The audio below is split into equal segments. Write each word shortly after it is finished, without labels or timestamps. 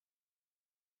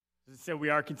So we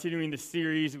are continuing the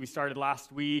series that we started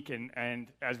last week, and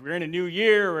as we're in a new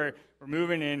year, we're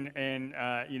moving in, and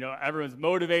everyone's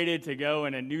motivated to go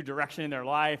in a new direction in their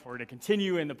life or to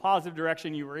continue in the positive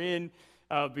direction you were in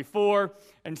before.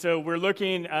 And so we're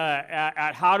looking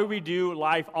at how do we do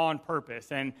life on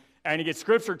purpose, and again,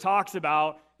 Scripture talks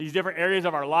about these different areas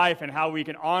of our life and how we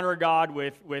can honor God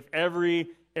with every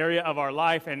area of our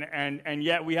life, and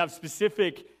yet we have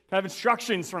specific kind of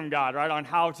instructions from God, right, on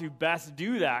how to best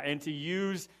do that and to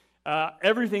use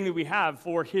everything that we have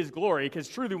for His glory. Because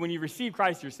truly, when you receive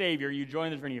Christ your Savior, you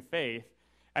join the journey of faith,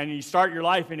 and you start your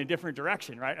life in a different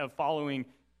direction, right, of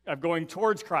going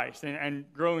towards Christ and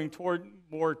growing toward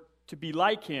more to be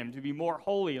like Him, to be more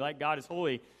holy, like God is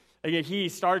holy. Again, He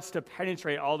starts to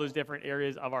penetrate all those different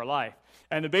areas of our life.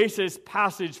 And the basis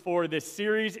passage for this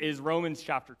series is Romans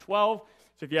chapter 12.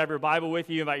 So if you have your Bible with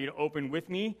you, I invite you to open with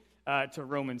me to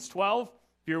Romans 12.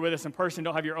 If you're with us in person,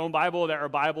 don't have your own Bible, there are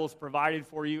Bibles provided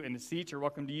for you in the seats you're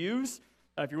welcome to use.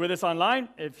 If you're with us online,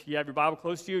 if you have your Bible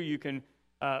close to you, you can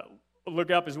look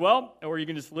it up as well, or you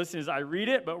can just listen as I read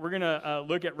it. But we're going to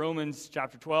look at Romans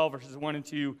chapter 12, verses 1 and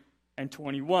 2 and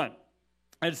 21.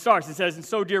 And it starts, it says, "And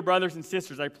so, dear brothers and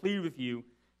sisters, I plead with you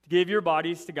to give your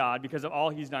bodies to God because of all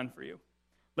He's done for you.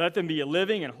 Let them be a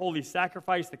living and holy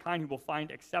sacrifice, the kind He will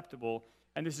find acceptable,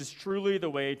 and this is truly the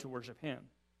way to worship Him.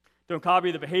 Don't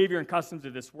copy the behavior and customs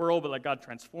of this world, but let God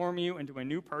transform you into a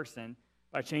new person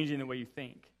by changing the way you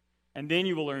think. And then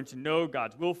you will learn to know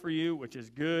God's will for you, which is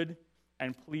good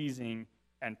and pleasing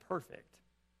and perfect."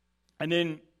 And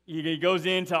then he goes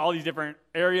into all these different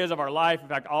areas of our life. In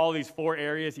fact, all these 4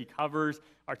 areas he covers: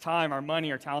 our time, our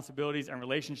money, our talents, abilities, and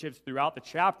relationships throughout the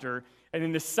chapter. And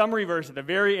in the summary verse at the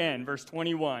very end, verse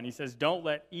 21, he says, "Don't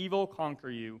let evil conquer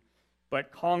you,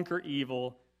 but conquer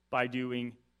evil by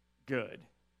doing good."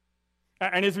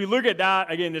 And as we look at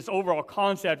that, again, this overall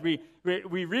concept, we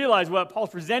realize what Paul's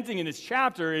presenting in this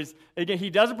chapter is, again, he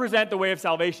doesn't present the way of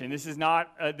salvation. This is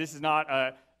not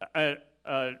a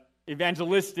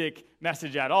evangelistic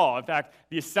message at all. In fact,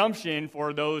 the assumption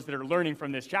for those that are learning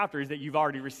from this chapter is that you've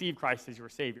already received Christ as your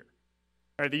Savior,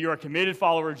 right? That you're a committed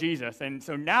follower of Jesus. And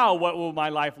so now what will my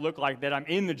life look like that I'm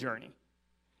in the journey?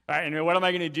 Right? And what am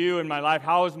I going to do in my life?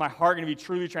 How is my heart going to be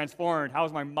truly transformed? How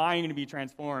is my mind going to be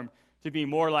transformed to be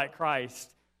more like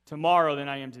Christ tomorrow than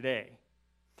I am today?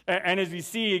 And as we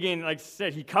see, again, like I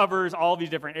said, he covers all these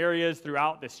different areas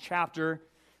throughout this chapter.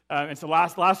 And so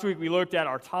last week we looked at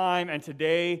our time, and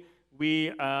today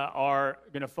we are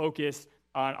going to focus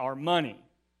on our money.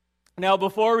 Now,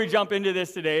 before we jump into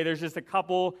this today, there's just a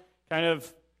couple kind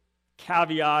of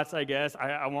caveats, I guess,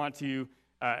 I want to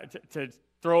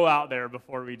throw out there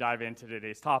before we dive into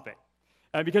today's topic.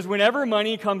 Because whenever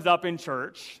money comes up in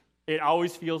church, it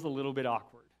always feels a little bit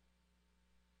awkward.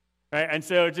 Right? And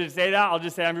so to say that, I'll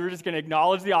just say, we're just going to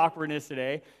acknowledge the awkwardness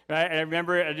today. Right? And I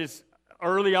remember just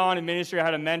early on in ministry, I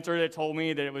had a mentor that told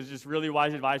me that it was just really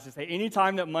wise advice to say,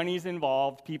 anytime that money's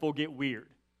involved, people get weird.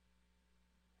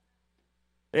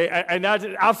 And that's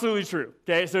absolutely true.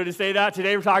 Okay, so to say that,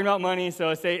 today we're talking about money, so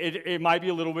I say it might be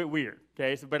a little bit weird.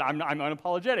 Okay, but I'm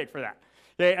unapologetic for that.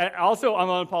 Okay, also, I'm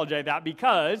unapologetic that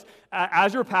because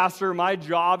as your pastor, my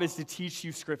job is to teach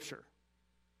you Scripture.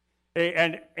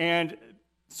 Okay, and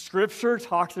Scripture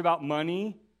talks about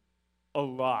money a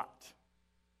lot.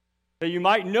 That you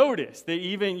might notice that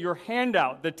even your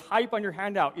handout, the type on your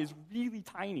handout is really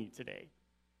tiny today.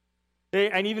 Okay,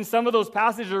 and even some of those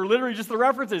passages are literally just the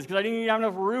references because I didn't even have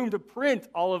enough room to print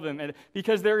all of them,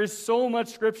 because there is so much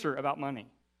Scripture about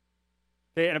money,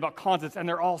 okay, and about concepts, and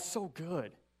they're all so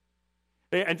good.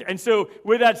 And so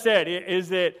with that said, is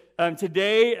that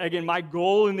today, again, my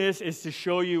goal in this is to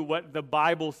show you what the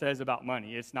Bible says about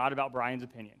money. It's not about Brian's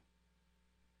opinion.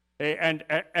 Okay?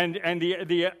 And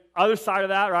the other side of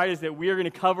that, right, is that we are going to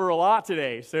cover a lot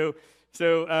today. So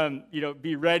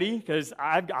be ready, because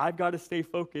I've got to stay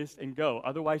focused and go.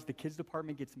 Otherwise, the kids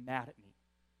department gets mad at me.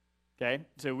 Okay?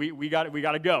 So we got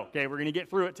to go. Okay? We're going to get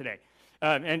through it today.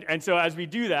 And so as we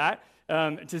do that,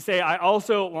 to say, I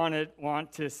also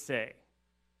want to say,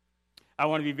 I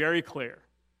want to be very clear,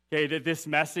 okay, that this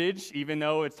message, even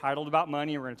though it's titled about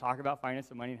money, and we're going to talk about finance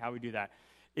and money and how we do that,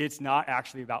 it's not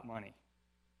actually about money.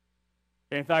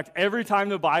 Okay, in fact, every time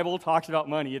the Bible talks about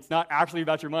money, it's not actually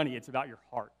about your money, it's about your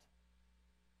heart.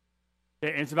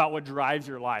 Okay, and it's about what drives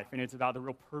your life, and it's about the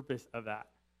real purpose of that.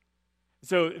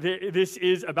 So this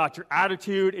is about your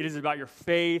attitude, it is about your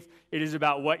faith, it is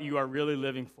about what you are really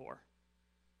living for.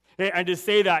 Okay, and to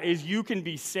say that is you can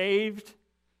be saved,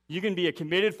 you can be a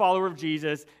committed follower of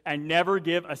Jesus and never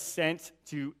give a cent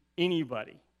to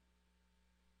anybody.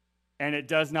 And it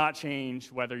does not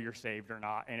change whether you're saved or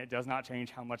not, and it does not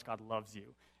change how much God loves you.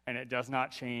 and it does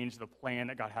not change the plan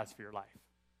that God has for your life.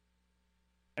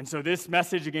 And so this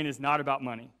message, again, is not about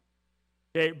money,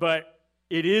 okay? But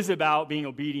it is about being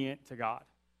obedient to God.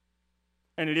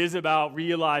 And it is about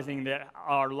realizing that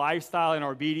our lifestyle and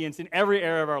our obedience in every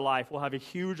area of our life will have a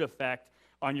huge effect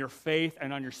on your faith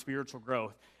and on your spiritual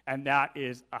growth. And that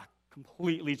is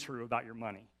completely true about your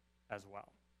money as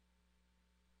well.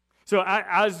 So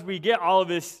as we get all of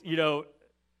this,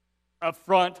 up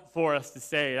front for us to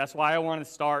say, that's why I want to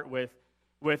start with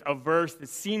a verse that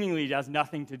seemingly has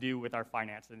nothing to do with our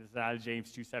finances. It's out of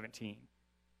James 2:17,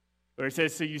 where it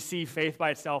says, "So you see, faith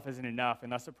by itself isn't enough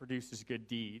unless it produces good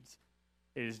deeds.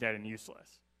 It is dead and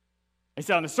useless." And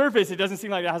so on the surface, it doesn't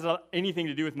seem like it has anything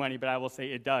to do with money, but I will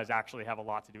say it does actually have a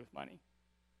lot to do with money.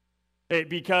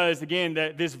 Because, again,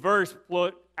 this verse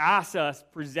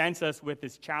presents us with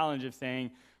this challenge of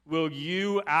saying, will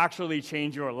you actually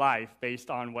change your life based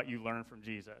on what you learn from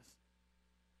Jesus?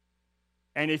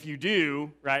 And if you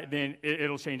do, right, then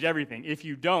it'll change everything. If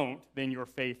you don't, then your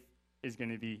faith is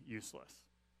going to be useless.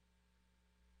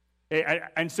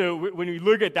 And so when we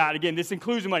look at that, again, this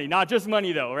includes money. Not just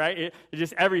money, though, right? It's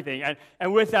just everything.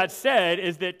 And with that said,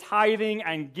 is that tithing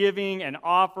and giving and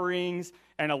offerings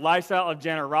and a lifestyle of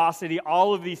generosity,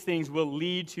 all of these things will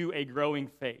lead to a growing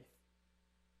faith.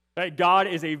 Right? God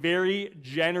is a very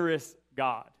generous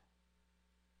God.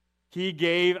 He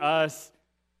gave us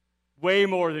way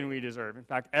more than we deserve. In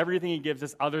fact, everything he gives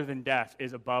us other than death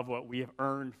is above what we have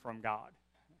earned from God.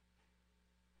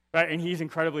 Right? And he's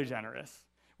incredibly generous.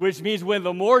 Which means when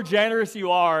the more generous you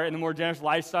are and the more generous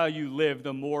lifestyle you live,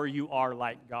 the more you are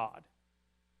like God,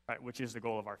 right? Which is the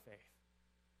goal of our faith.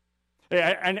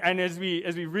 And as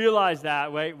we realize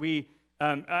that, right,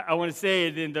 I want to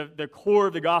say that the core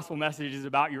of the gospel message is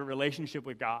about your relationship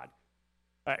with God.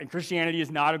 And Christianity is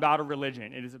not about a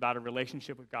religion; it is about a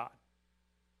relationship with God,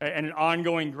 right? And an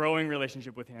ongoing, growing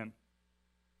relationship with Him.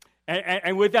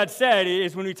 And with that said,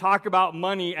 is when we talk about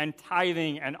money and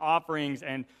tithing and offerings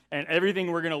and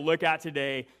everything we're going to look at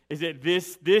today, is that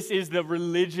this is the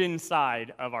religion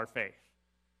side of our faith.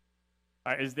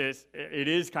 It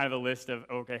is kind of a list of,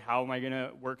 okay, how am I going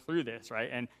to work through this,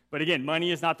 right? But again,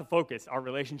 money is not the focus. Our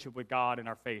relationship with God and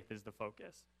our faith is the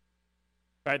focus.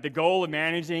 Right? The goal of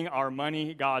managing our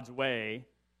money God's way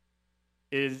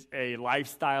is a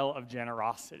lifestyle of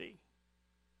generosity.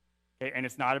 Okay? And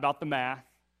it's not about the math.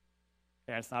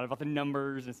 And it's not about the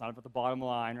numbers, it's not about the bottom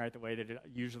line, right, the way that it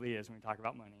usually is when we talk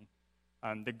about money.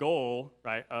 The goal,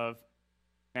 right, of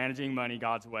managing money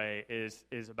God's way is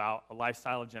about a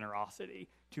lifestyle of generosity,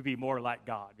 to be more like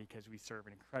God, because we serve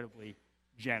an incredibly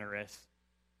generous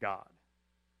God.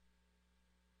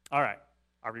 All right,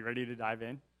 are we ready to dive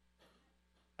in?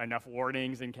 Enough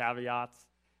warnings and caveats?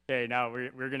 Okay, now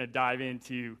we're going to dive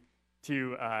into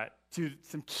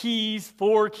some keys,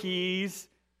 4 keys,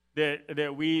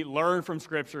 that we learn from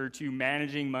Scripture to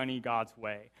managing money God's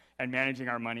way and managing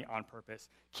our money on purpose.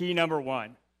 Key number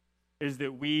 1 is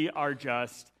that we are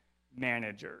just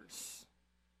managers.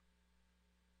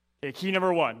 Okay, key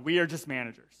number 1, we are just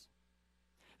managers.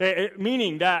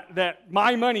 Meaning that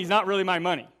my money is not really my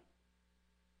money.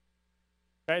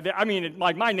 Right? I mean,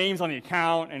 like, my name's on the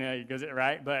account, and it goes,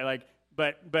 right?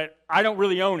 But I don't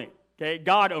really own it. Okay,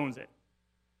 God owns it.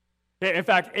 In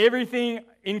fact, everything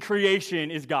in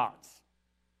creation is God's,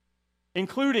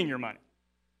 including your money.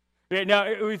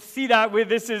 Now, we see that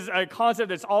this is a concept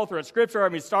that's all throughout Scripture. I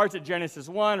mean, it starts at Genesis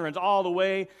 1, runs all the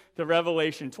way to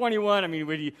Revelation 21. I mean,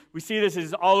 we see this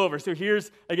is all over. So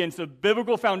here's, again, the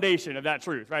biblical foundation of that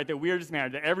truth, right? That we are just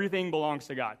married, that everything belongs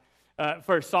to God.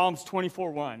 First, Psalms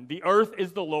 24:1. The earth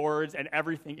is the Lord's and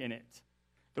everything in it.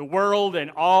 The world and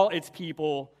all its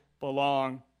people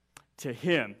belong to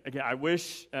Him. Again, I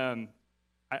wish I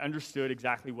understood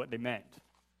exactly what they meant.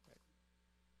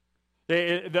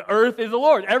 The earth is the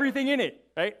Lord. Everything in it,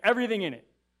 right? Everything in it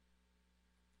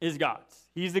is God's.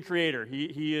 He's the creator.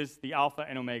 He is the Alpha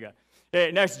and Omega.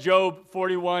 Next, Job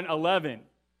 41:11.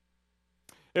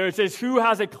 It says, "Who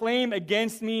has a claim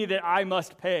against me that I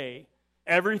must pay?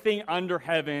 Everything under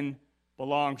heaven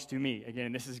belongs to me."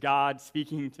 Again, this is God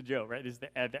speaking to Job, right? This is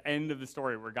at the end of the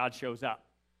story where God shows up.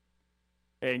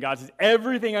 And God says,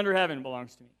 everything under heaven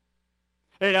belongs to me.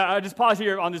 And I'll just pause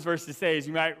here on this verse to say, as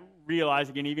you might realize,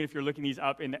 again, even if you're looking these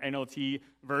up in the NLT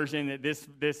version, that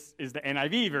this is the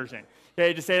NIV version.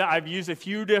 Okay, to say that I've used a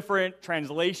few different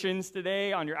translations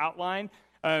today on your outline,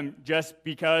 just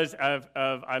because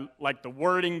I like the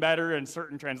wording better in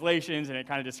certain translations, and it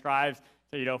kind of describes,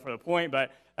 for the point.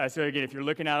 But so again, if you're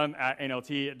looking at them at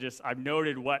NLT, I've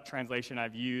noted what translation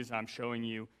I've used, and I'm showing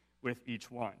you with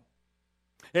each one.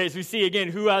 As we see, again,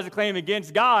 who has a claim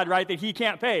against God, right, that He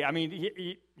can't pay? I mean,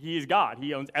 he is God.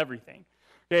 He owns everything.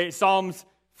 Okay, Psalms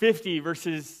 50,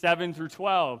 verses 7 through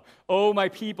 12. "O my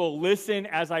people, listen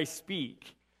as I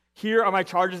speak. Here are my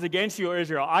charges against you, O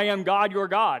Israel. I am God, your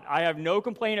God. I have no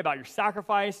complaint about your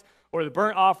sacrifice or the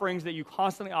burnt offerings that you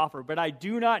constantly offer, but I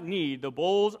do not need the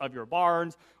bulls of your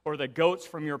barns or the goats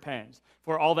from your pens.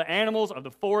 For all the animals of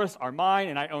the forest are mine,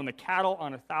 and I own the cattle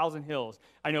on 1,000 hills.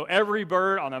 I know every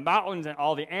bird on the mountains, and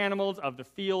all the animals of the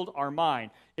field are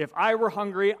mine. If I were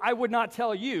hungry, I would not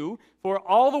tell you, for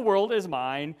all the world is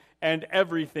mine, and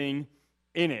everything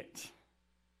in it."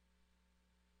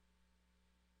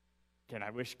 Again, I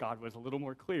wish God was a little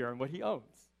more clear on what he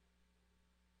owns.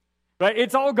 But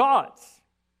it's all God's.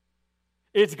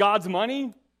 It's God's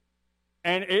money,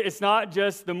 and it's not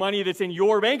just the money that's in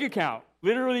your bank account.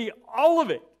 Literally, all of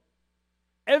it,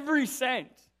 every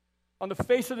cent on the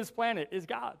face of this planet is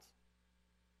God's.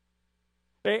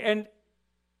 Okay? And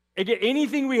again,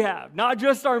 anything we have, not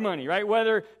just our money, right?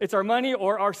 Whether it's our money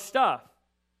or our stuff,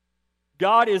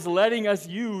 God is letting us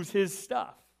use his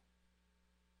stuff.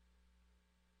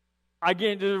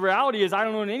 Again, the reality is I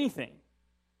don't own anything.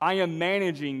 I am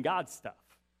managing God's stuff.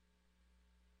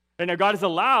 And now God has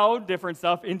allowed different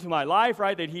stuff into my life,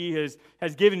 right, that he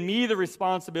has given me the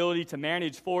responsibility to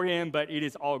manage for him, but it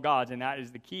is all God's, and that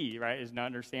is the key, right, is not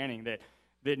understanding that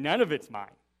none of it's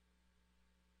mine.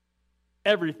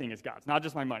 Everything is God's, not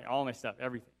just my money, all my stuff,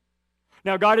 everything.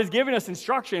 Now, God has given us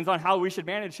instructions on how we should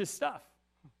manage his stuff.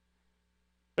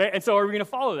 Right? And so are we going to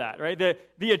follow that, right?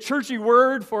 The churchy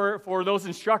word for those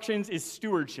instructions is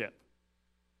stewardship.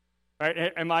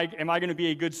 Right? Am I going to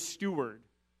be a good steward,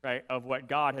 right, of what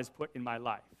God has put in my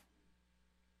life?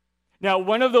 Now,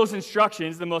 one of those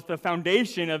instructions, the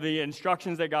foundation of the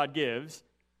instructions that God gives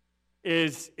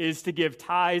is to give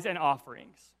tithes and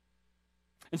offerings.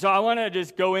 And so I want to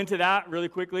just go into that really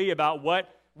quickly about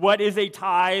what is a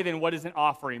tithe and what is an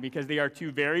offering, because they are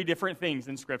two very different things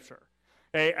in Scripture.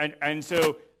 Okay? And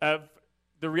so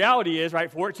the reality is,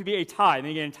 right, for it to be a tithe, and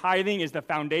again, tithing is the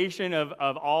foundation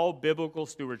of all biblical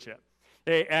stewardship.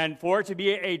 Okay? And for it to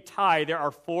be a tithe, there are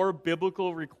 4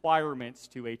 biblical requirements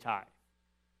to a tithe.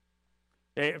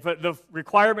 Okay? But the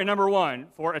requirement number 1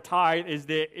 for a tithe is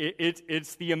that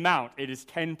it's the amount. It is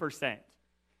 10%.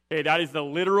 Okay? That is the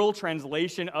literal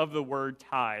translation of the word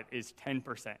tithe, is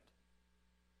 10%.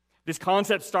 This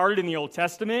concept started in the Old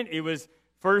Testament. It was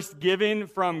first given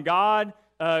from God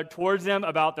towards them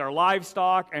about their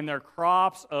livestock and their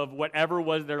crops of whatever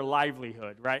was their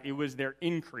livelihood, right? It was their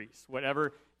increase,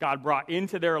 whatever God brought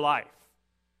into their life.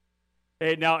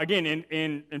 Okay, now, again,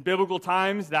 in biblical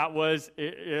times, that was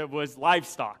it was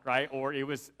livestock, right? Or it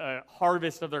was a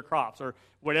harvest of their crops, or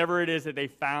whatever it is that they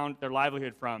found their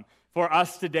livelihood from. For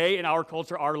us today, in our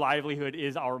culture, our livelihood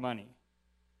is our money.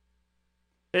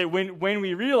 Okay, when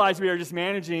we realize we are just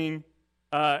managing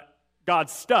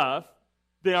God's stuff,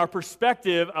 then our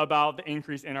perspective about the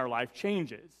increase in our life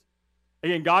changes.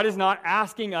 Again, God is not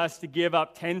asking us to give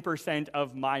up 10%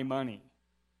 of my money.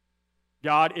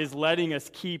 God is letting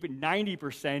us keep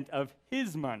 90% of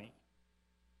his money,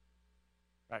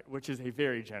 right? Which is a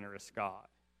very generous God.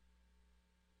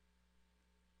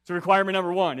 So requirement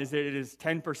number 1 is that it is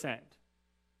 10%.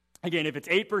 Again, if it's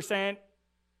 8%,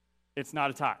 it's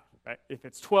not a tithe, right? If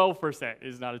it's 12%, it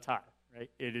is not a tithe, right?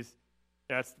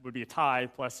 That would be a tithe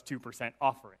plus 2%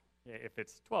 offering, if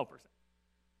it's 12%.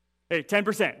 Hey,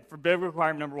 10% for biblical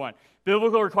requirement number 1.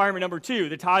 Biblical requirement number 2,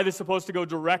 the tithe is supposed to go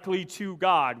directly to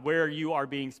God, where you are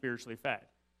being spiritually fed.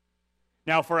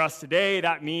 Now, for us today,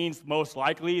 that means most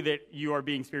likely that you are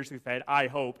being spiritually fed, I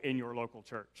hope, in your local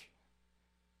church.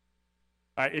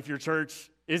 Right? If your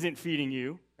church isn't feeding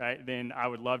you, right, then I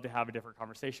would love to have a different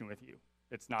conversation with you.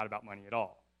 It's not about money at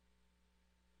all.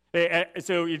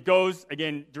 So it goes,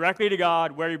 again, directly to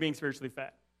God, where you're being spiritually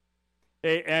fed.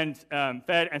 And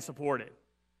fed and supported.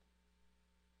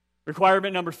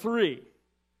 Requirement number 3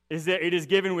 is that it is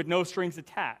given with no strings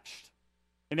attached.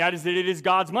 And that is that it is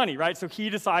God's money, right? So he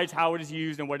decides how it is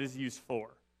used and what it is used for.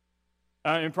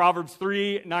 In Proverbs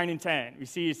 3, 9, and 10, we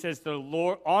see it says,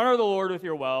 honor the Lord with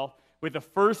your wealth, with the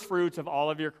first fruits of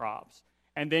all of your crops.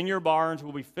 And then your barns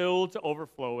will be filled to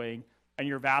overflowing, and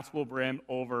your vats will brim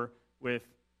over with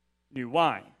new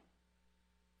wine.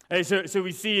 Okay, so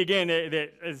we see again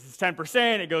that it's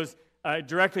 10%. It goes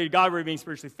directly to God, where we're being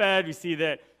spiritually fed. We see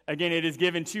that, again, it is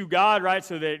given to God, right,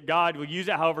 so that God will use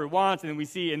it however he wants. And then we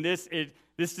see in this,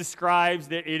 this describes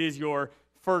that it is your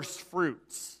first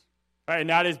fruits. Right? And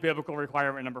that is biblical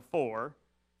requirement number 4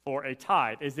 for a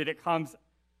tithe, is that it comes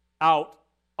out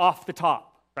off the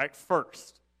top, right,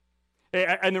 first.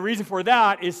 And the reason for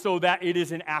that is so that it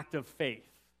is an act of faith.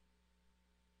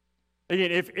 Again,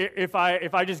 if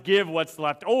I just give what's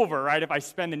left over, right, if I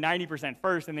spend the 90%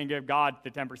 first and then give God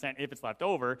the 10% if it's left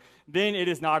over, then it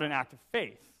is not an act of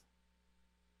faith.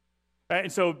 Right?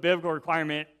 And so biblical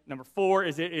requirement number 4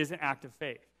 is it is an act of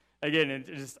faith. Again,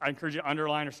 I encourage you to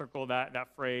underline or circle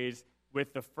that phrase,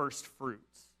 with the first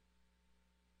fruits.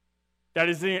 That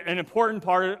is an important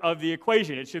part of the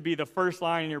equation. It should be the first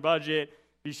line in your budget.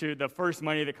 The first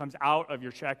money that comes out of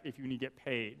your check if you need to get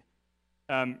paid.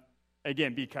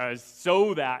 Again, because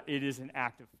so that it is an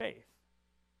act of faith.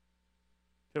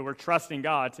 So we're trusting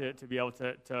God to be able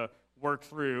to work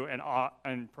through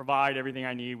and provide everything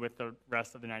I need with the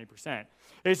rest of the 90%.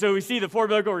 Okay, so we see the 4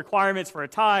 biblical requirements for a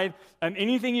tithe.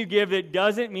 Anything you give that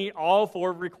doesn't meet all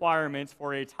 4 requirements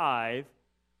for a tithe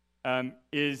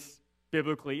is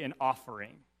biblically an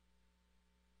offering.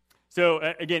 So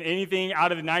again, anything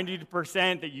out of the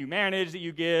 90% that you manage, that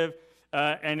you give,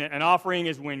 and an offering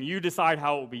is when you decide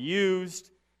how it will be used,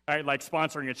 right? Like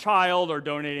sponsoring a child or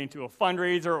donating to a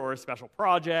fundraiser or a special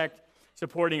project,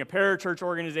 supporting a parachurch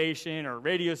organization or a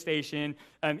radio station.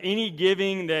 Any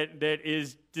giving that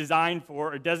is designed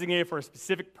for or designated for a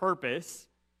specific purpose,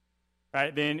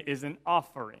 right, then is an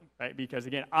offering, right? Because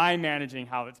again, I'm managing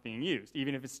how it's being used,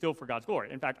 even if it's still for God's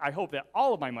glory. In fact, I hope that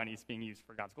all of my money is being used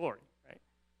for God's glory,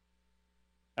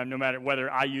 right? No matter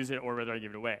whether I use it or whether I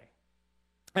give it away.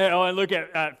 And look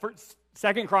at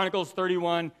 2 Chronicles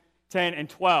 31, 10, and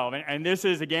 12. And this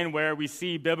is, again, where we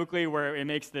see biblically where it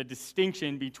makes the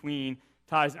distinction between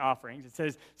tithes and offerings. It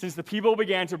says, since the people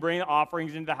began to bring the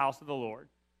offerings into the house of the Lord,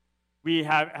 we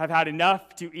have had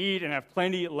enough to eat and have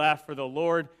plenty left, for the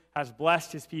Lord has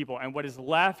blessed his people, and what is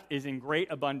left is in great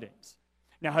abundance.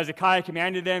 Now Hezekiah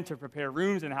commanded them to prepare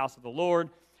rooms in the house of the Lord,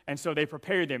 and so they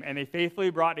prepared them, and they faithfully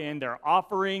brought in their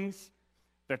offerings,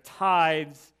 their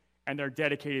tithes, and their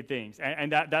dedicated things.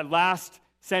 And that last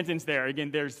sentence there,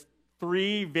 again, there's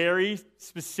 3 very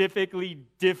specifically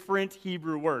different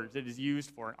Hebrew words. It is used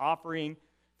for an offering,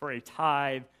 for a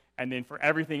tithe, and then for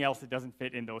everything else that doesn't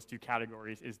fit in those 2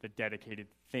 categories is the dedicated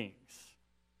things.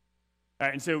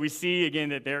 And so we see, again,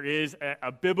 that there is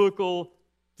a biblical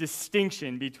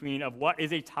distinction between of what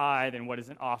is a tithe and what is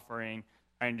an offering,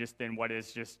 and just then what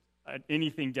is just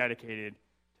anything dedicated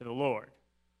to the Lord.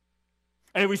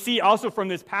 And we see also from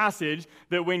this passage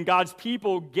that when God's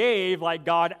people gave like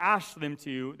God asked them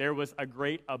to, there was a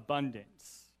great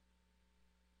abundance.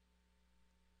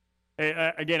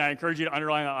 Again, I encourage you to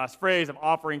underline that last phrase of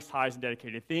offerings, tithes, and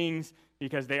dedicated things,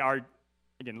 because they are,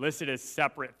 again, listed as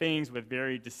separate things with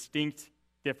very distinct,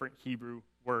 different Hebrew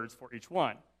words for each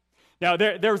one. Now,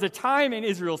 there was a time in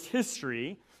Israel's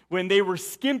history when they were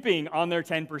skimping on their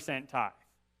 10% tithe.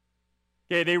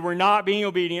 Okay, they were not being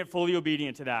obedient, fully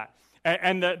obedient to that.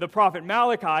 And the prophet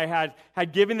Malachi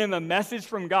had given them a message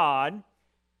from God,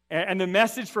 and the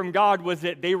message from God was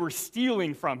that they were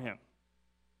stealing from him.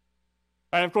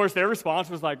 And of course, their response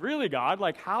was like, really, God?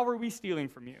 Like, how are we stealing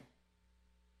from you?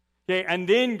 Okay, and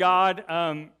then God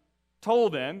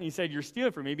told them, he said, you're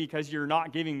stealing from me because you're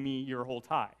not giving me your whole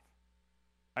tithe.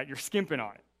 Right? You're skimping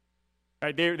on it.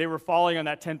 Right? They were falling on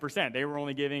that 10%. They were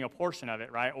only giving a portion of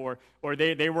it, right? Or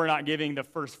they were not giving the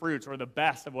first fruits or the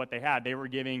best of what they had. They were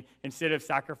giving, instead of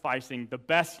sacrificing the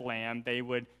best lamb, they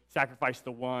would sacrifice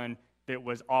the one that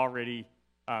was already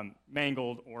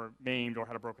mangled or maimed or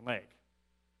had a broken leg.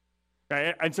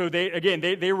 Right? And so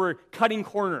they were cutting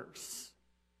corners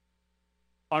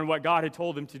on what God had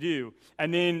told them to do.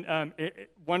 And then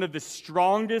one of the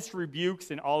strongest rebukes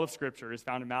in all of Scripture is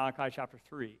found in Malachi chapter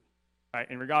 3. Right,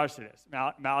 in regards to this,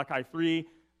 Malachi 3,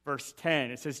 verse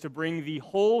 10, it says, to bring the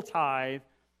whole tithe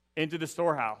into the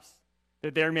storehouse,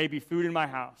 that there may be food in my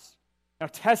house. Now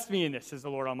test me in this, says the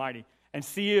Lord Almighty, and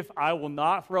see if I will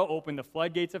not throw open the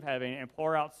floodgates of heaven and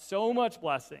pour out so much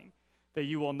blessing that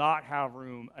you will not have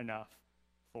room enough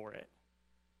for it.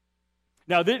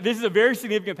 Now, this is a very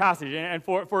significant passage, and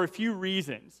for a few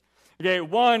reasons. Okay,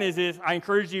 one is I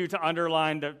encourage you to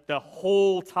underline the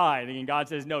whole tithe. And God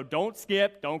says, no, don't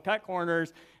skip, don't cut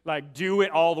corners, like do it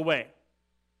all the way.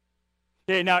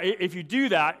 Okay, now if you do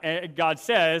that, God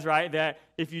says, right, that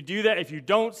if you do that, if you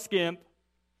don't skimp,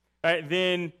 right,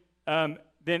 then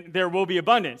there will be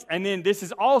abundance. And then this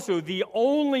is also the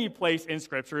only place in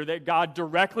Scripture that God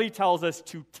directly tells us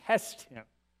to test him.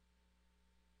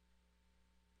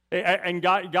 And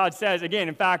God says, again,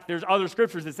 in fact, there's other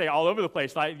scriptures that say all over the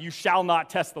place, like, you shall not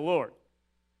test the Lord.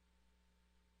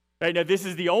 Right? Now, this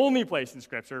is the only place in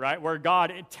Scripture, right, where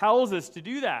God tells us to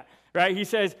do that. Right? He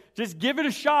says, just give it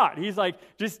a shot. He's like,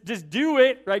 just do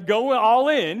it, right? Go all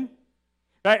in.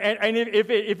 Right? And if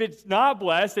it's not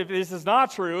blessed, if this is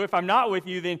not true, if I'm not with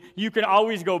you, then you can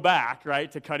always go back, right,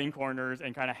 to cutting corners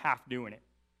and kind of half doing it.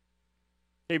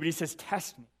 Okay, but he says,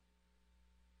 test me.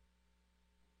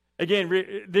 Again,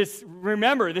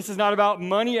 remember, this is not about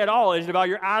money at all. It is about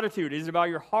your attitude. It is about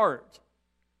your heart.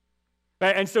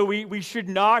 Right? And so we should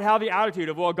not have the attitude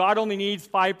of, well, God only needs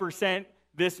 5%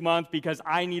 this month because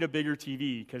I need a bigger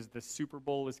TV because the Super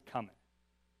Bowl is coming.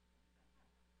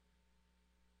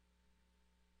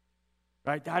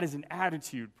 Right? That is an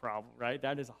attitude problem, right?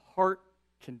 That is a heart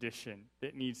condition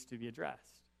that needs to be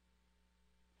addressed.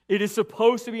 It is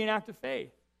supposed to be an act of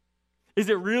faith. Is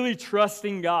it really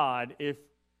trusting God if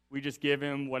we just give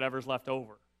him whatever's left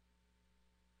over?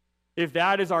 If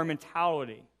that is our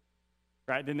mentality,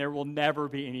 right, then there will never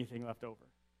be anything left over.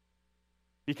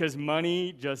 Because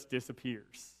money just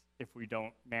disappears if we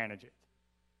don't manage it.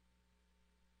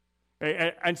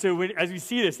 Right? And so as we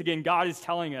see this, again, God is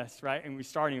telling us, right, and we're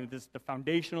starting with this, the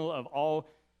foundational of all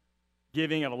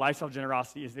giving, of a lifestyle of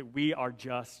generosity, is that we are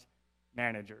just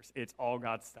managers. It's all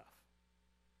God's stuff.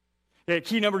 Okay,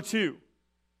 key number 2,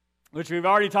 which we've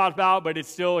already talked about, but it's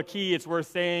still a key. It's worth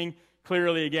saying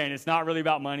clearly again. It's not really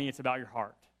about money. It's about your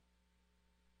heart.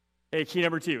 Okay, key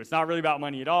number 2. It's not really about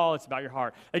money at all. It's about your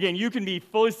heart. Again, you can be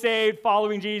fully saved,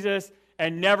 following Jesus,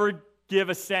 and never give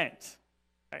a cent.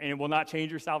 And it will not change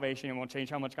your salvation. It won't change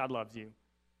how much God loves you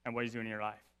and what he's doing in your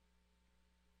life.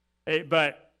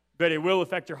 But it will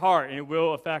affect your heart, and it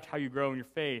will affect how you grow in your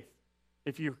faith.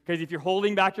 Because if you're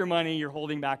holding back your money, you're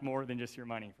holding back more than just your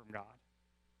money from God.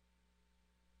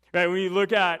 Right, when you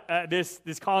look at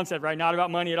this concept, right, not about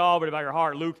money at all, but about your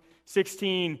heart. Luke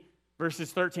 16,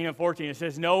 verses 13 and 14, it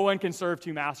says, "No one can serve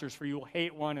two masters, for you will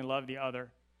hate one and love the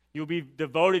other. You will be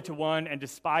devoted to one and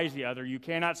despise the other. You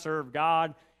cannot serve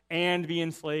God and be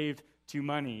enslaved to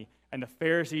money." And the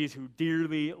Pharisees, who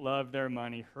dearly loved their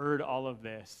money, heard all of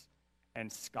this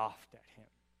and scoffed at him.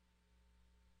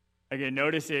 Again,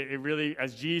 notice it really,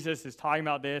 as Jesus is talking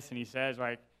about this, and he says,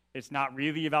 right, it's not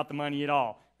really about the money at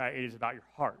all. Right? It is about your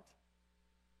heart.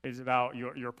 It is about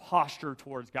your posture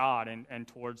towards God and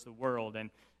towards the world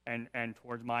and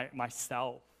towards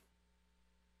myself.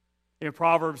 In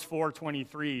Proverbs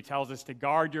 4:23 tells us to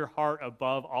guard your heart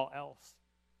above all else,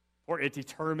 for it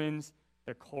determines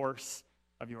the course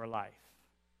of your life.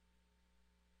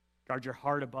 Guard your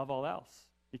heart above all else,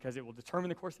 because it will determine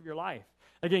the course of your life.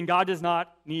 Again, God does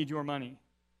not need your money.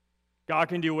 God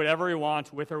can do whatever he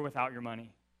wants with or without your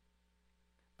money.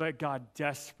 But God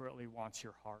desperately wants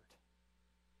your heart.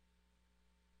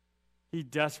 He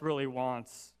desperately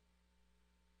wants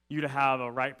you to have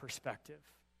a right perspective.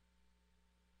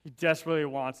 He desperately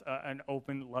wants an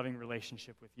open, loving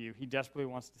relationship with you. He desperately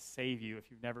wants to save you if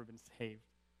you've never been saved.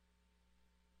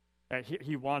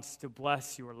 He wants to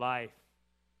bless your life.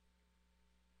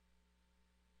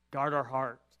 Guard our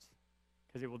hearts,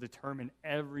 because it will determine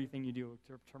everything you do. It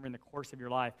will determine the course of your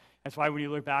life. That's why when you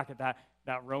look back at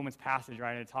that Romans passage,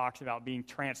 right, it talks about being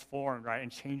transformed, right,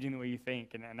 and changing the way you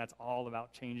think, and that's all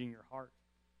about changing your heart.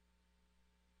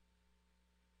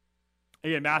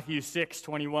 Again, Matthew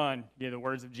 6:21, the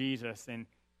words of Jesus in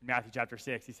Matthew chapter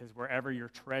 6, he says, "Wherever your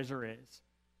treasure is,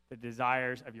 the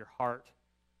desires of your heart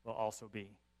will also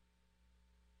be."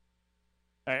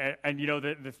 And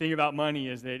the thing about money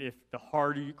is that if the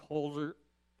harder you hold it,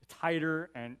 the tighter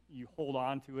and you hold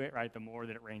on to it, right, the more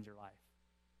that it reigns your life.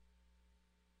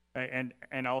 Right?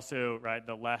 And also, right,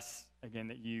 the less, again,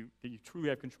 that you truly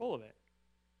have control of it.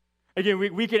 Again,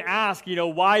 we can ask,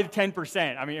 why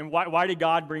 10%? I mean, why did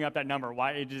God bring up that number?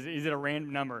 Why is it a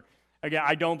random number? Again,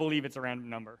 I don't believe it's a random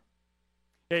number.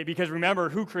 Okay, because remember,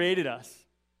 who created us?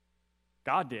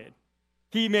 God did.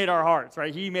 He made our hearts,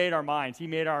 right? He made our minds. He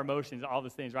made our emotions, all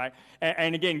those things, right?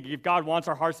 And again, if God wants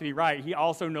our hearts to be right, he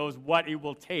also knows what it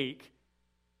will take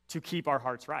to keep our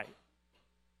hearts right.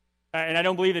 And I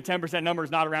don't believe the 10% number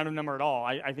is not a random number at all.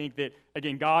 I think that,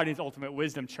 again, God in his ultimate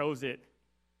wisdom chose it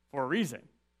for a reason.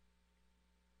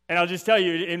 And I'll just tell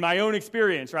you, in my own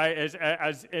experience, right,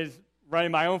 as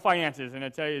running my own finances, and I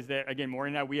tell you is that, again,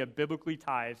 Maureen and I, we have biblically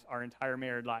tithed our entire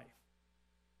married life.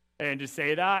 And to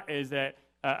say that is that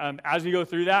as we go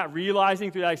through that,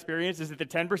 realizing through that experience is that the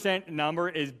 10% number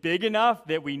is big enough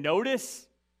that we notice,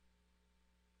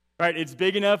 right? It's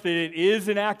big enough that it is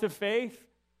an act of faith,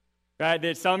 right?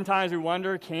 That sometimes we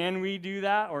wonder, can we do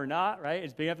that or not, right?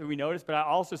 It's big enough that we notice, but I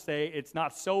also say it's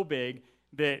not so big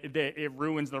that it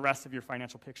ruins the rest of your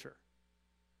financial picture.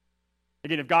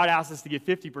 Again, if God asked us to give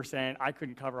 50%, I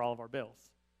couldn't cover all of our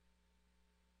bills.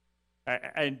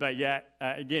 But yet,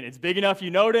 again, it's big enough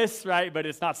you notice, right? But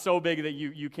it's not so big that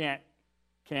you can't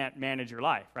manage your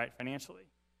life, right, financially.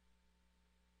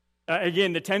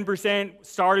 Again, the 10%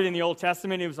 started in the Old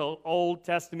Testament. It was an Old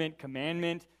Testament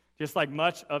commandment, just like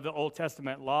much of the Old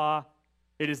Testament law.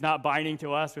 It is not binding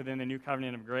to us within the new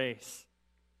covenant of grace.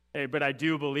 But I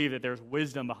do believe that there's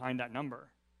wisdom behind that number.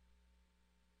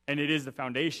 And it is the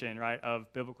foundation, right,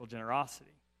 of biblical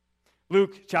generosity.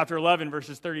 Luke chapter 11,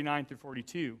 verses 39 through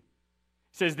 42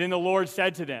 says, "Then the Lord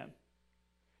said to them,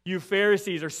 'You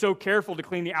Pharisees are so careful to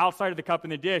clean the outside of the cup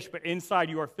and the dish, but inside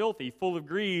you are filthy, full of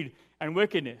greed and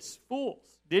wickedness.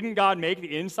 Fools, didn't God make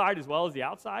the inside as well as the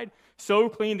outside? So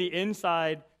clean the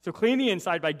inside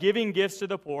by giving gifts to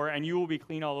the poor, and you will be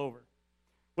clean all over.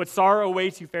 What sorrow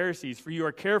awaits you, Pharisees, for you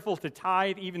are careful to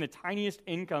tithe even the tiniest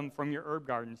income from your herb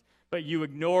gardens, but you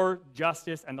ignore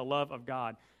justice and the love of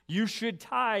God. You should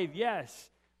tithe, yes,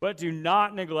 but do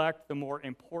not neglect the more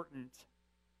important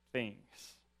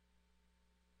things.'"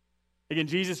 Again,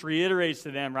 Jesus reiterates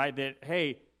to them, right, that,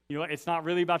 hey, you know, it's not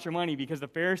really about your money, because the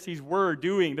Pharisees were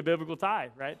doing the biblical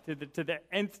tithe, right, to the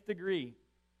nth degree.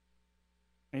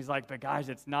 And he's like, but guys,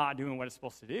 it's not doing what it's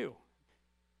supposed to do.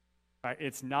 Right?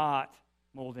 It's not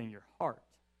molding your heart.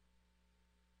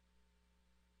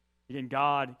 Again,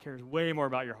 God cares way more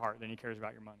about your heart than he cares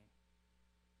about your money.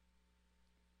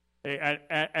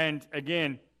 And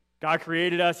again, God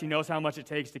created us. He knows how much it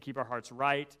takes to keep our hearts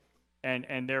right,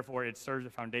 and therefore it serves the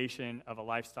foundation of a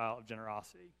lifestyle of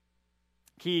generosity.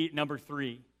 Key number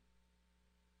 3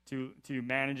 to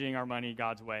managing our money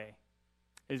God's way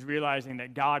is realizing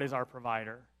that God is our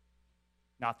provider,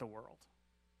 not the world.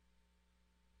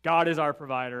 God is our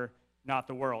provider, not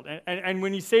the world. And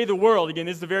when you say the world, again,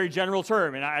 this is a very general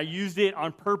term, and I used it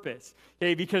on purpose,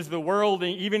 okay, because the world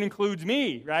even includes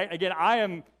me, right? Again, I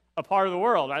am a part of the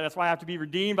world, right? That's why I have to be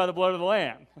redeemed by the blood of the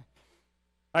Lamb.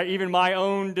 Right? Even my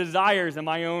own desires and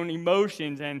my own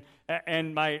emotions and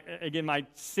my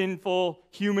sinful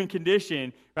human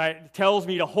condition, right, tells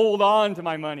me to hold on to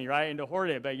my money, right, and to hoard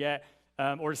it, but yet,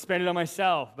 or to spend it on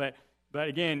myself. But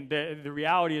again, the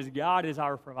reality is God is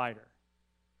our provider,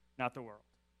 not the world.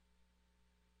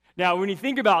 Now, when you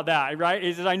think about that, right,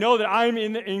 is I know that I'm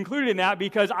included in that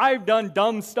because I've done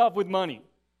dumb stuff with money.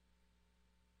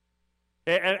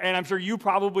 And I'm sure you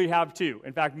probably have too.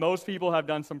 In fact, most people have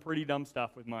done some pretty dumb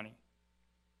stuff with money.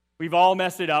 We've all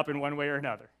messed it up in one way or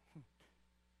another.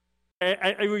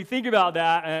 And when we think about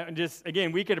that, just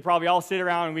again, we could probably all sit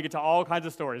around and we could tell all kinds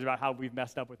of stories about how we've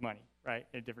messed up with money, right,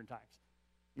 at different times.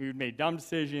 We've made dumb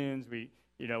decisions. We've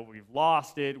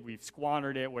lost it. We've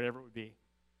squandered it, whatever it would be.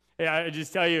 I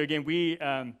just tell you again,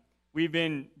 we've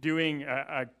been doing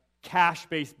a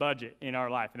cash-based budget in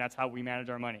our life, and that's how we manage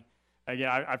our money. Again,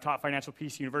 I've taught Financial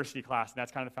Peace University class, and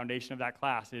that's kind of the foundation of that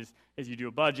class is you do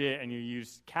a budget and you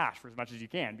use cash for as much as you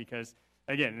can because,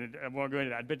 again, I won't go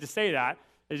into that. But to say that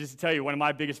is just to tell you one of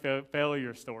my biggest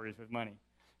failure stories with money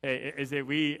is that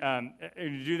we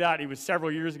do that. It was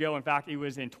several years ago. In fact, it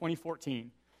was in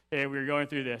 2014. We were going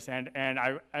through this, and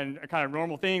a kind of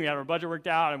normal thing. We had our budget worked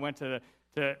out. I went to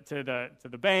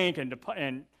the bank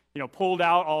and pulled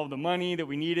out all of the money that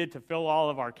we needed to fill all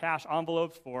of our cash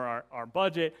envelopes for our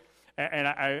budget. And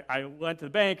I went to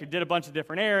the bank and did a bunch of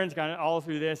different errands, kind of all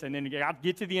through this, and then I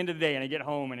get to the end of the day, and I get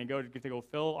home, and I get to go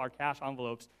fill our cash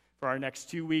envelopes for our next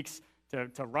 2 weeks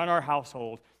to run our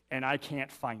household, and I can't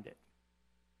find it.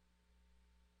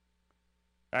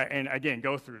 And again,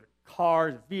 go through the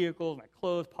cars, vehicles, my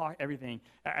clothes, pocket, everything,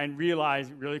 and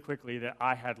realize really quickly that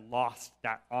I had lost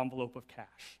that envelope of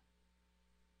cash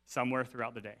somewhere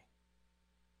throughout the day.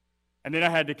 And then I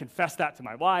had to confess that to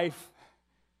my wife,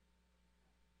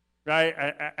 right?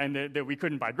 And that we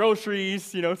couldn't buy groceries,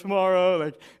 tomorrow,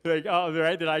 right?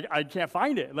 That I can't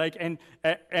find it.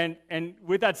 And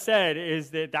with that said, is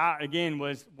that again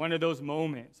was one of those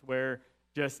moments where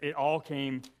just it all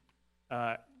came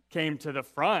to the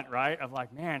front, right? Of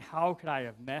like, man, how could I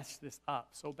have messed this up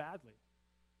so badly?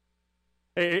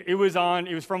 It was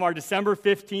from our December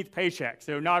 15th paycheck.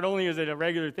 So not only is it a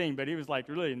regular thing, but it was like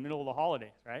really in the middle of the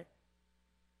holidays, right?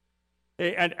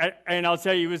 And I'll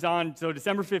tell you, it was so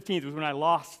December 15th was when I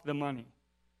lost the money.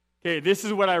 Okay, this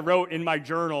is what I wrote in my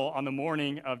journal on the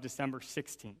morning of December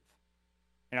 16th.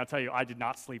 And I'll tell you, I did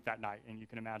not sleep that night, and you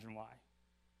can imagine why.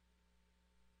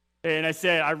 And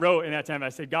I wrote in that time, I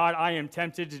said, God, I am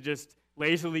tempted to just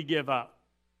lazily give up.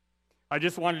 I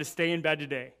just wanted to stay in bed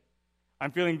today.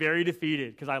 I'm feeling very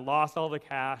defeated because I lost all the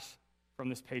cash from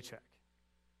this paycheck.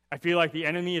 I feel like the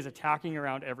enemy is attacking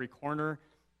around every corner,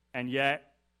 and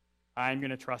yet I'm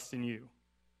going to trust in you.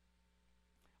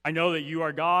 I know that you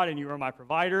are God and you are my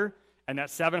provider, and that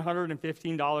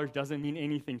 $715 doesn't mean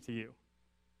anything to you.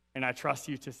 And I trust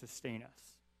you to sustain us.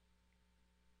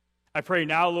 I pray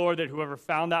now, Lord, that whoever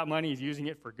found that money is using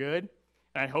it for good,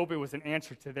 and I hope it was an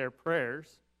answer to their prayers,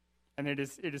 and it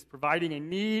is providing a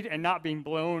need and not being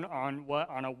blown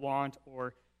on a want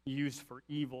or used for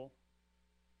evil.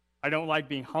 I don't like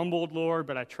being humbled, Lord,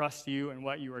 but I trust you and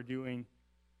what you are doing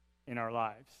in our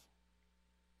lives.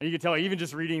 And you can tell, even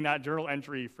just reading that journal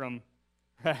entry from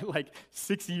like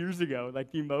 6 years ago,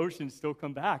 like the emotions still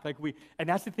come back. And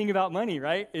that's the thing about money,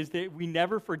 right? Is that we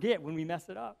never forget when we mess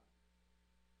it up.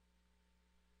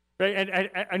 Right?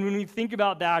 And when we think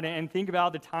about that and think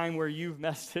about the time where you've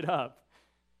messed it up,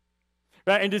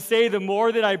 right? And to say the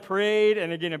more that I prayed,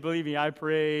 and again, believe me, I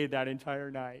prayed that entire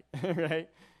night, right?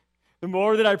 The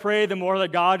more that I prayed, the more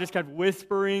that God just kept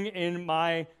whispering in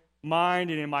my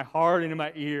mind and in my heart and in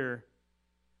my ear,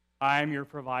 I am your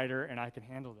provider and I can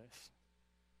handle this.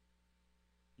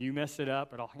 You mess it up,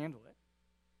 but I'll handle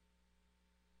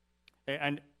it.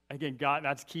 And again, God,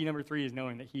 that's key number 3, is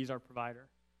knowing that He's our provider,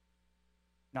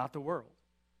 not the world.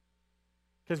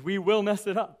 Because we will mess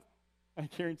it up, I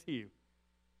guarantee you.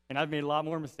 And I've made a lot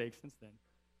more mistakes since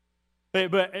then.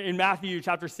 But in Matthew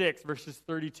chapter 6, verses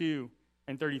 32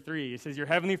 and 33, it says, your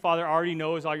heavenly Father already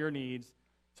knows all your needs,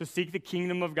 so seek the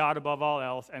kingdom of God above all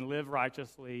else and live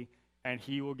righteously, and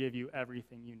He will give you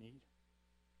everything you need.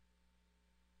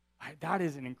 Right, that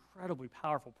is an incredibly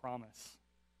powerful promise.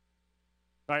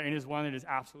 Right, and is one that is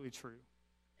absolutely true.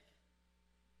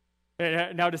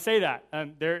 Now, to say that,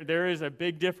 there is a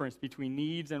big difference between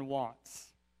needs and wants.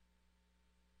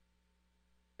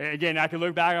 Again, I can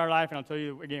look back at our life, and I'll tell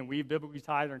you, again, we've biblically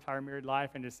tithed our entire married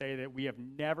life, and to say that we have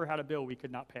never had a bill we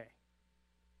could not pay.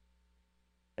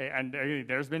 And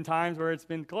there's been times where it's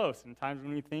been close, and times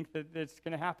when we think that it's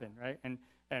going to happen, right?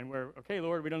 And we're, okay,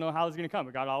 Lord, we don't know how this is going to come,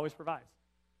 but God always provides.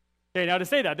 Okay, now to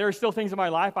say that, there are still things in my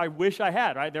life I wish I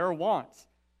had, right? There are wants.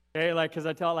 Okay, because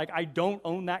I don't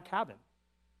own that cabin.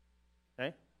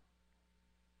 Okay?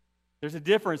 There's a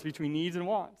difference between needs and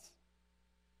wants,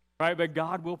 right? But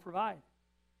God will provide.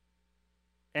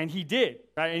 And He did,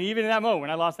 right? And even in that moment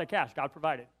when I lost that cash, God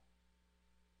provided.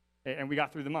 And we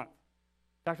got through the month.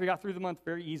 In fact, we got through the month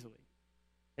very easily.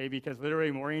 Okay, because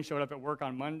literally Maureen showed up at work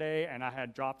on Monday, and I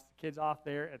had dropped the kids off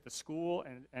there at the school,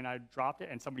 and I dropped it,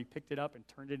 and somebody picked it up and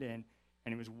turned it in,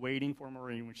 and it was waiting for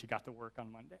Maureen when she got to work on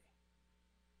Monday.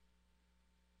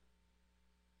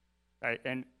 Right?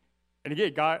 And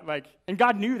again,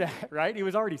 God knew that, right? It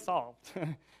was already solved.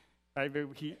 Right? But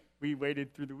we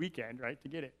waited through the weekend, right, to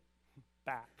get it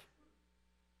back.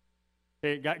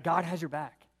 Okay, God has your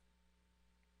back.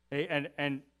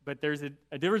 Okay, but there's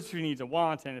a difference between needs and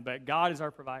wants, but God is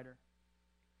our provider.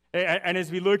 And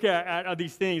as we look at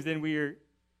these things, then we are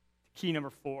key number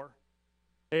 4.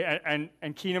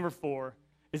 And key number 4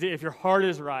 is that if your heart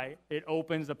is right, it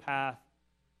opens the path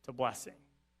to blessing.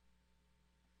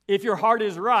 If your heart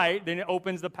is right, then it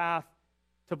opens the path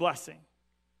to blessing.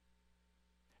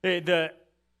 1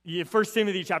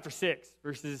 Timothy chapter 6,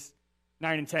 verses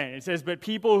 9 and 10. It says, but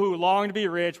people who long to be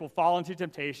rich will fall into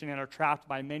temptation and are trapped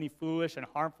by many foolish and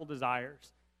harmful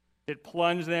desires that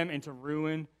plunge them into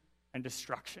ruin and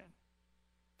destruction.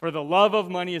 For the love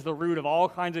of money is the root of all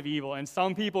kinds of evil, and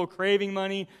some people craving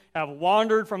money have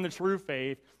wandered from the true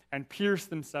faith and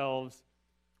pierced themselves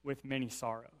with many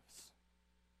sorrows.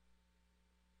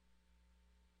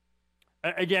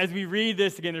 Again, as we read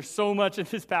this, again, there's so much in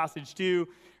this passage too,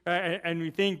 and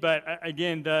we think, but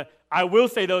again, I will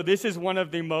say, though, this is one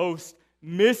of the most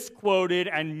misquoted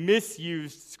and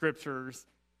misused scriptures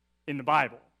in the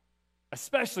Bible,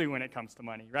 especially when it comes to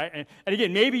money, right? And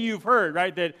again, maybe you've heard,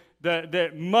 right,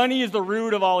 that money is the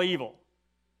root of all evil,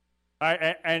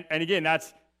 right? And again,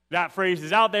 that phrase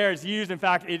is out there, it's used. In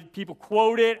fact, people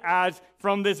quote it as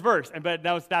from this verse, but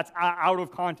that's out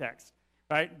of context,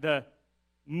 right? The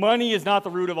money is not the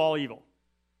root of all evil.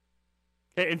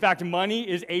 Okay? In fact, money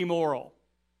is amoral.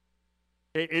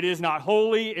 It is not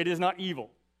holy. It is not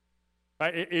evil.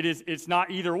 Right? It's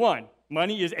not either one.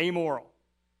 Money is amoral.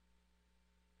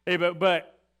 Okay,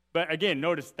 but again,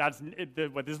 notice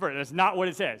what this verse. That's not what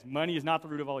it says. Money is not the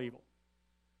root of all evil.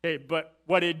 Okay, but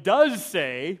what it does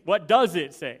say, what does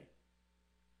it say?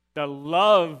 The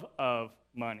love of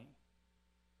money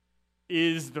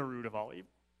is the root of all evil.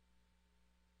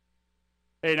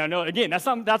 Hey, now, no, again, that's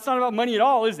not about money at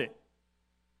all, is it?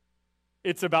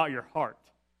 It's about your heart.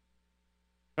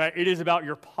 Right? It is about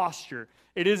your posture.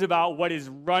 It is about what is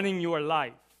running your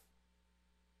life.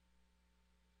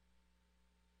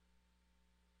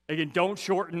 Again, don't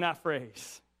shorten that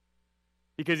phrase,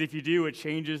 because if you do, it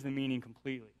changes the meaning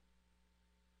completely.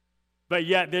 But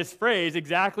yet this phrase,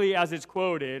 exactly as it's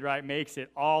quoted, right, makes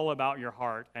it all about your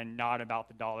heart and not about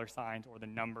the dollar signs or the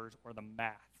numbers or the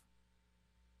math.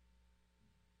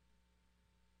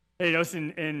 Hey, notice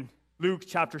in Luke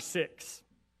chapter 6,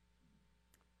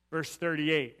 verse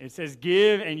 38, it says,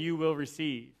 give and you will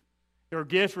receive. Your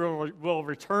gift will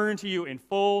return to you in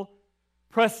full,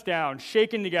 pressed down,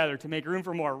 shaken together to make room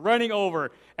for more, running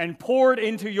over and poured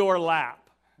into your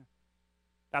lap.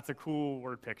 That's a cool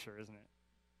word picture, isn't it?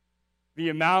 The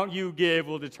amount you give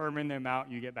will determine the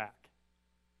amount you get back.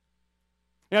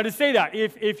 Now, to say that,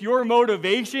 if your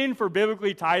motivation for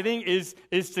biblically tithing is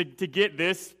to get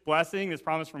this blessing, this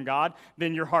promise from God,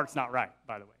 then your heart's not right,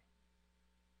 by the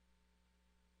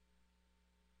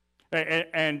way.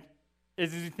 And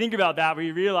as you think about that,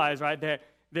 we realize, right,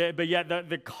 but yet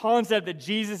the concept that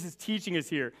Jesus is teaching us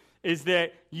here is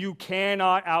that you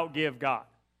cannot outgive God.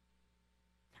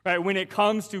 Right? When it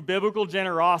comes to biblical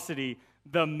generosity,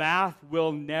 the math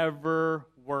will never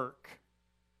work.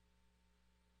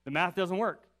 The math doesn't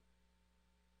work.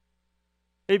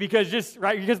 Because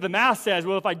the math says,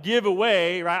 well, if I give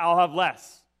away, right, I'll have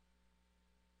less.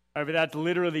 Right, but that's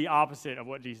literally the opposite of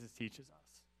what Jesus teaches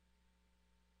us.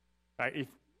 Right?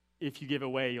 If you give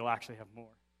away, you'll actually have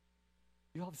more.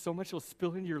 You'll have so much it'll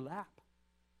spill into your lap.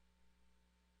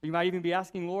 You might even be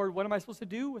asking, Lord, what am I supposed to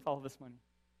do with all this money?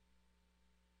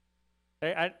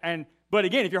 Okay? But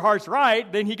again, if your heart's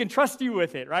right, then he can trust you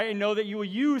with it, right? And know that you will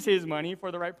use his money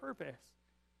for the right purpose.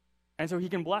 And so he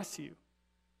can bless you.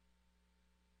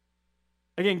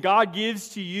 Again, God gives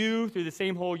to you through the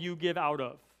same hole you give out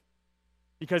of,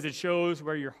 because it shows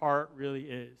where your heart really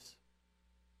is.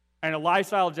 And a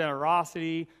lifestyle of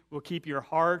generosity will keep your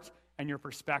heart and your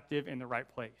perspective in the right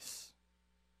place.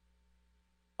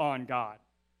 On God,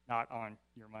 not on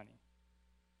your money,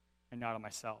 and not on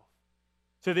myself.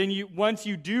 So then once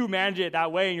you do manage it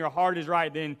that way and your heart is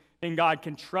right, then God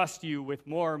can trust you with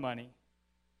more money.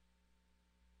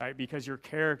 Right? Because your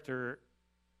character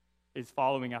is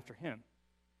following after him.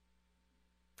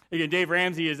 Again, Dave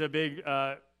Ramsey is a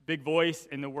big voice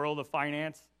in the world of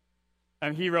finance.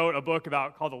 He wrote a book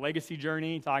called The Legacy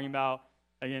Journey, talking about,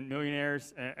 again,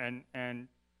 millionaires and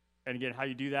again, how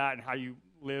you do that and how you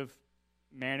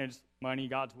manage money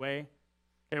God's way.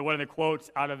 Okay, one of the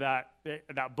quotes out of that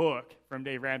book from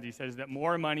Dave Ramsey says that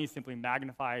more money simply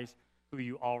magnifies who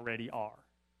you already are.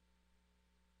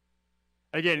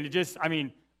 Again,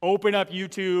 open up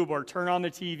YouTube or turn on the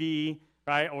TV,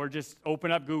 right? Or just open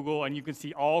up Google and you can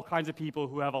see all kinds of people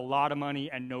who have a lot of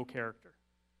money and no character.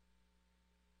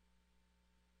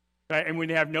 Right? And when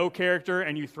they have no character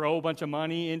and you throw a bunch of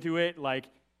money into it,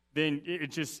 then it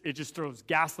just throws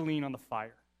gasoline on the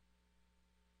fire.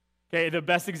 Okay, the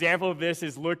best example of this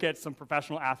is look at some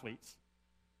professional athletes.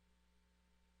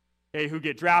 Okay, who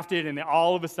get drafted and then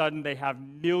all of a sudden they have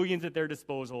millions at their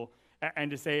disposal,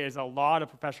 and to say is a lot of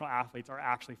professional athletes are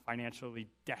actually financially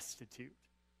destitute.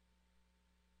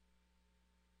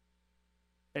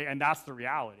 Okay, and that's the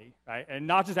reality, right? And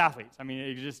not just athletes.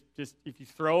 It just if you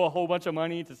throw a whole bunch of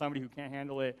money to somebody who can't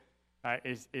handle it,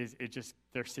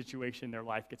 their situation, their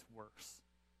life gets worse.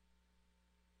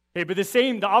 Okay, but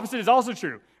the opposite is also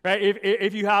true, right?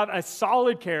 If you have a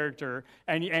solid character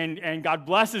and God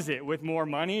blesses it with more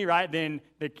money, right, then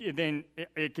it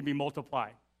can be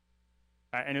multiplied,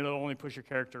 right? And it'll only push your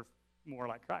character more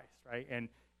like Christ, right? And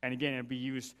again, it'll be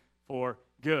used for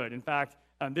good. In fact,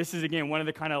 this is again one of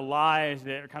the kind of lies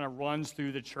that kind of runs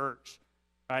through the church,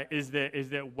 right? Is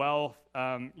that wealth,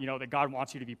 that God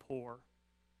wants you to be poor,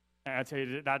 and I tell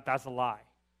you that's a lie.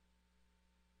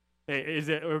 Is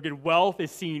that wealth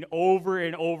is seen over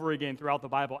and over again throughout the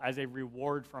Bible as a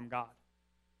reward from God.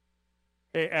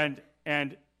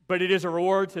 But it is a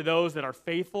reward to those that are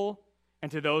faithful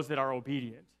and to those that are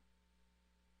obedient.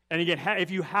 And again,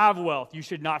 if you have wealth, you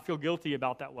should not feel guilty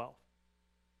about that wealth.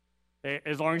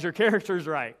 As long as your character is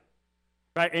right.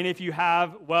 And if you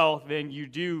have wealth, then you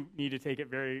do need to take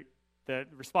the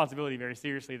responsibility very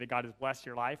seriously that God has blessed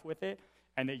your life with it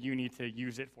and that you need to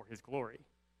use it for his glory.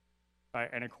 Right,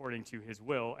 and according to his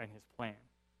will and his plan.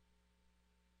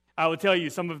 I will tell you,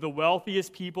 some of the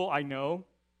wealthiest people I know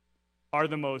are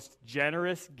the most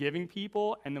generous giving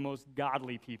people and the most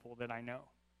godly people that I know.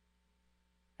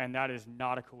 And that is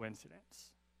not a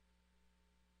coincidence.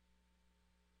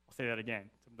 I'll say that again.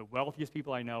 Some of the wealthiest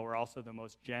people I know are also the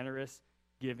most generous,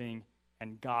 giving,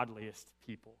 and godliest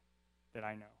people that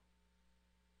I know.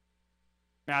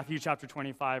 Matthew chapter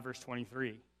 25, verse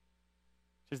 23.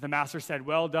 As the master said,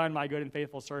 "Well done, my good and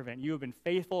faithful servant. You have been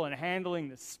faithful in handling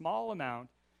this small amount,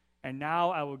 and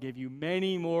now I will give you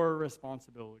many more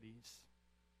responsibilities."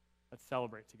 Let's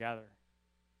celebrate together.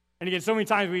 And again, so many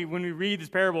times when we read this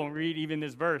parable and read even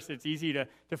this verse, it's easy to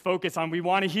focus on, we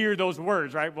want to hear those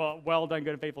words, right? Well done,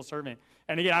 good and faithful servant.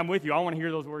 And again, I'm with you. I want to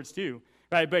hear those words too,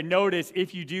 right? But notice,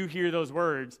 if you do hear those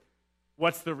words,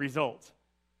 what's the result?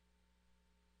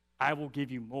 I will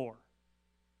give you more.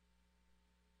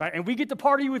 Right? And we get to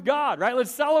party with God, right? Let's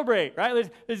celebrate, right?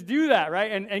 Let's do that,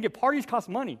 right? And parties cost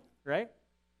money, right?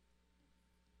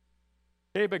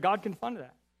 Okay, but God can fund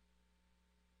that.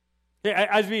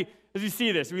 As we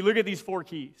see this, we look at these 4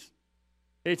 keys.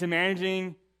 Okay, to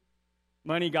managing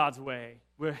money God's way.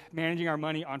 We're managing our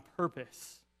money on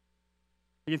purpose.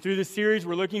 Again, through this series,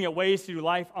 we're looking at ways to do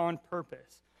life on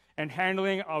purpose. And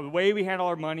the way we handle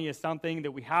our money is something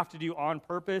that we have to do on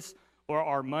purpose, or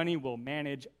our money will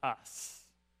manage us.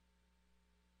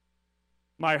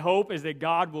 My hope is that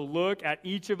God will look at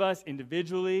each of us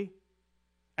individually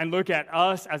and look at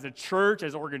us as a church,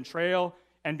 as Oregon Trail,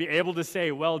 and be able to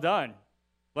say, well done.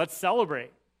 Let's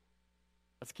celebrate.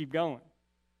 Let's keep going.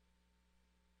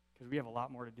 Because we have a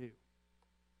lot more to do.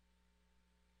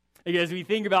 Again, as we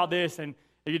think about this, and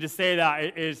you just say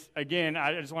that, is, again,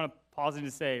 I just want to pause and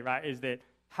to say, right, is that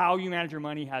how you manage your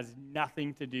money has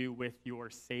nothing to do with your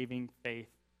saving faith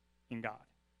in God.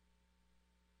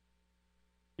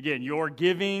 Again, your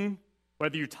giving,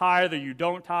 whether you tithe or you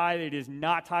don't tithe, it is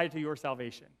not tied to your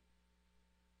salvation.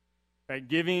 Right?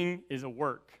 Giving is a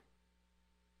work.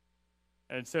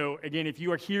 And so, again, if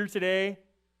you are here today,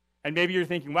 and maybe you're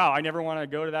thinking, wow, I never want to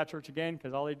go to that church again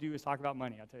because all they do is talk about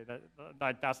money. I'll tell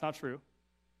you, that's not true.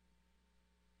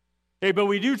 Okay, but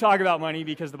we do talk about money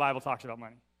because the Bible talks about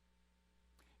money.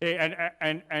 Okay,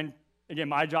 and again,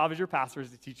 my job as your pastor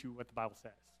is to teach you what the Bible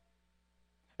says.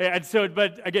 And so,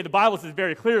 but again, the Bible says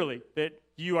very clearly that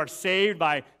you are saved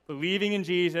by believing in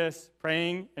Jesus,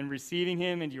 praying and receiving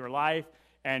him into your life,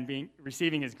 and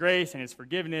receiving his grace and his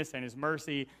forgiveness and his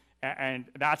mercy. And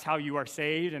that's how you are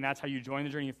saved, and that's how you join the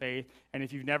journey of faith. And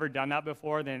if you've never done that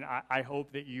before, then I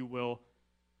hope that you will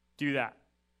do that,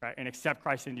 right, and accept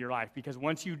Christ into your life. Because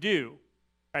once you do,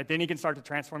 right, then he can start to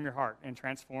transform your heart and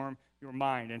transform your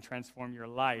mind and transform your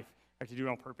life, right, to do it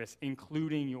on purpose,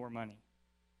 including your money.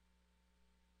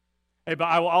 Hey, but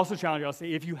I will also challenge you, I'll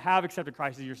say, if you have accepted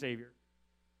Christ as your Savior,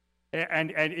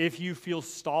 and if you feel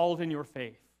stalled in your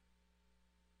faith,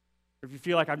 or if you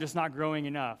feel like I'm just not growing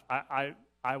enough,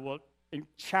 I will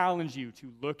challenge you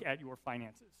to look at your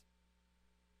finances.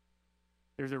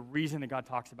 There's a reason that God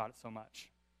talks about it so much.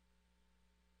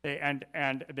 And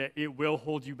that it will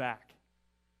hold you back.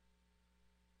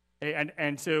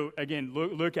 And so, again,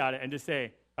 look at it and just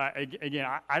say, again,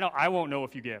 I won't know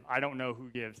if you give. I don't know who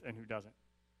gives and who doesn't.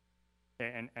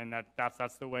 And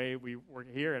that's the way we work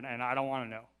here, and I don't want to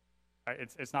know. Right?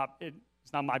 It's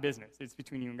not my business. It's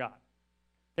between you and God.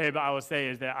 Okay, but I will say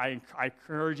is that I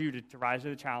encourage you to rise to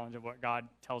the challenge of what God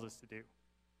tells us to do.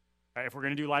 Right? If we're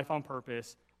going to do life on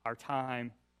purpose, our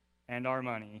time and our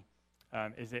money,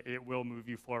 is that it will move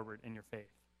you forward in your faith.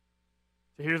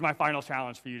 So here's my final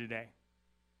challenge for you today.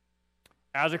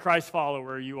 As a Christ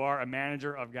follower, you are a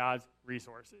manager of God's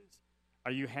resources.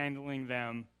 Are you handling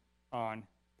them on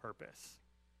purpose?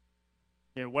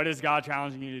 What is God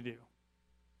challenging you to do?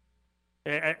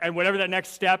 And whatever that next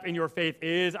step in your faith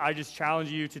is, I just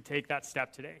challenge you to take that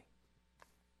step today.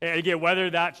 And again, whether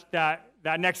that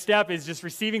next step is just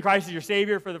receiving Christ as your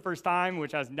Savior for the first time,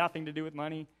 which has nothing to do with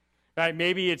money, right?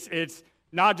 Maybe it's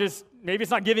not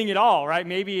giving it all, right?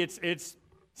 Maybe it's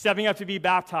stepping up to be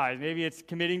baptized. Maybe it's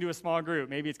committing to a small group.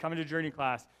 Maybe it's coming to journey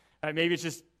class. Maybe it's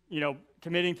just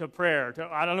committing to prayer.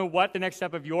 I don't know what the next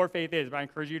step of your faith is, but I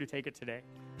encourage you to take it today.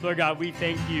 Lord God, we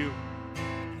thank you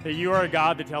that you are a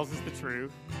God that tells us the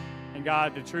truth. And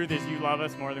God, the truth is you love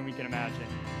us more than we can imagine.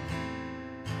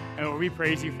 And Lord, we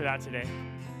praise you for that today.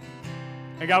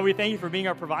 And God, we thank you for being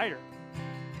our provider.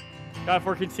 God,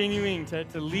 for continuing to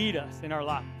lead us in our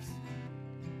lives.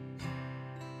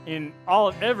 In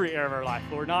every area of our life,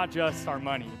 Lord, not just our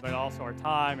money, but also our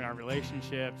time and our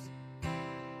relationships,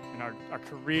 and our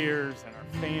careers and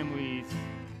our families,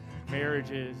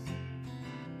 marriages,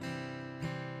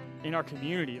 in our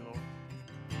community, Lord.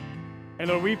 And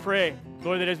Lord, we pray,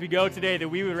 Lord, that as we go today, that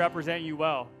we would represent you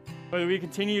well. Lord, that we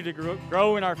continue to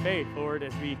grow in our faith, Lord,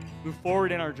 as we move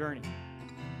forward in our journey.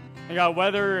 And God,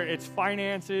 whether it's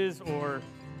finances or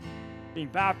being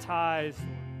baptized,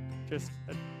 or just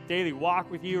a daily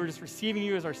walk with you, or just receiving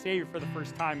you as our Savior for the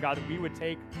first time, God, that we would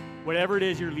take whatever it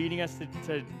is you're leading us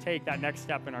to take that next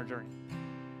step in our journey.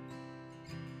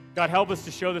 God, help us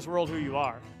to show this world who you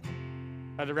are,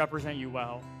 how to represent you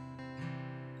well.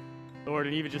 Lord,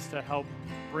 and even just to help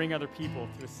bring other people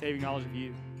to a saving knowledge of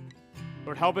you.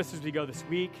 Lord, help us as we go this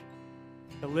week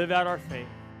to live out our faith,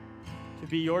 to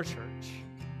be your church,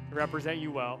 to represent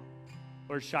you well.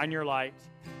 Lord, shine your light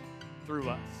through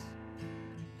us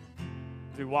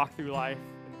as we walk through life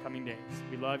in the coming days.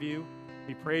 We love you.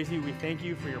 We praise you. We thank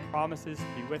you for your promises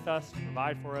to be with us, to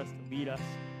provide for us, to lead us,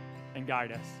 and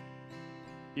guide us.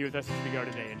 Be with us as we go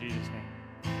today. In Jesus'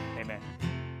 name, amen.